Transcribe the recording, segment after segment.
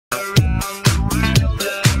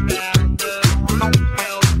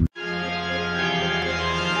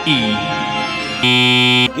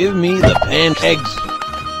Give me the pancakes.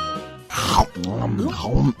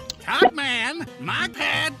 Cupman,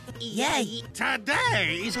 Mughead. Yay.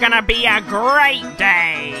 Today's gonna be a great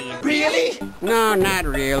day. Really? No, not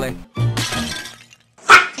really.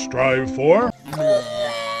 Strive for.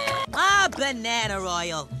 Banana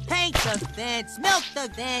oil. Paint the fence, milk the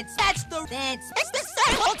fence, patch the fence. It's the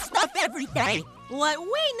same old stuff every day. What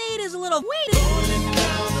we need is a little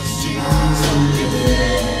weed.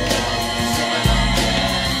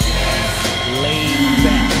 Lay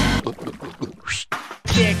back.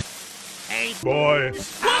 Dick. Hey, Boy.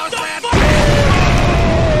 how's that?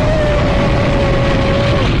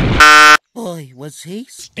 Boy, was he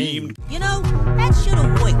Steamed. You know, that should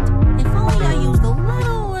have worked. If only I used a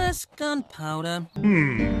little less gunpowder.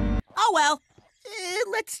 Oh well.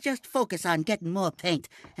 Let's just focus on getting more paint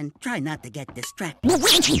and try not to get distracted.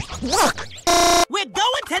 Look! We're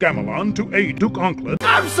going to Gamelon to aid Duke Onklet.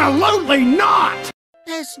 Absolutely not!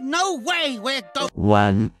 There's no way we're going.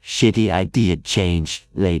 One shitty idea changed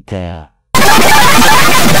later. I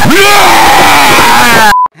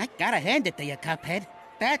gotta hand it to you, Cuphead.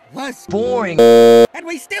 That was Boring. and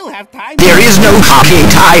we still have time. There is no fucking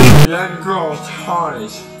time! That girl's hot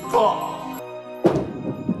as fuck.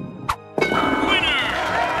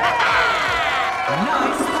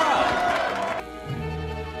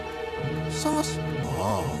 Sauce.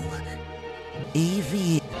 Oh.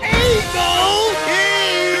 Evie.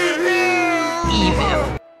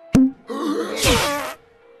 Evil.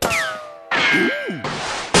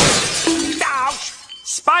 Ouch!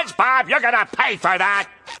 SpongeBob, you're gonna pay for that!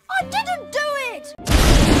 I didn't do it!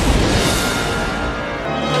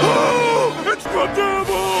 It's the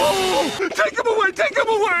devil! Take him away! Take him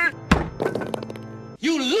away!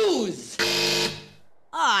 You lose.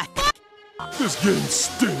 Ah. This game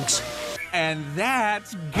stinks. And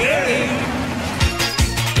that's gay!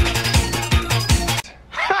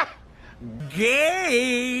 Ha!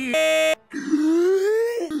 Gay!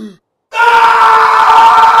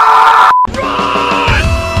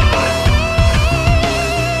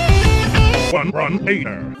 Run,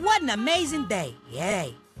 hater. What an amazing day.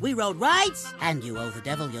 Yay. We rode rides, and you owe the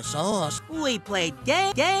devil your sauce. We played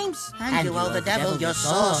games, and you owe the devil your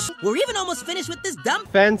sauce. We're even almost finished with this dumb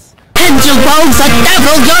Fence. And you owe the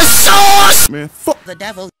devil your sauce! Man, fuck. the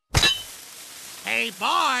devil. Hey,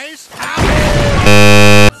 boys!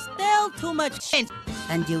 Still too much shit,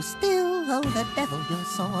 and you still owe the devil your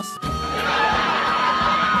sauce.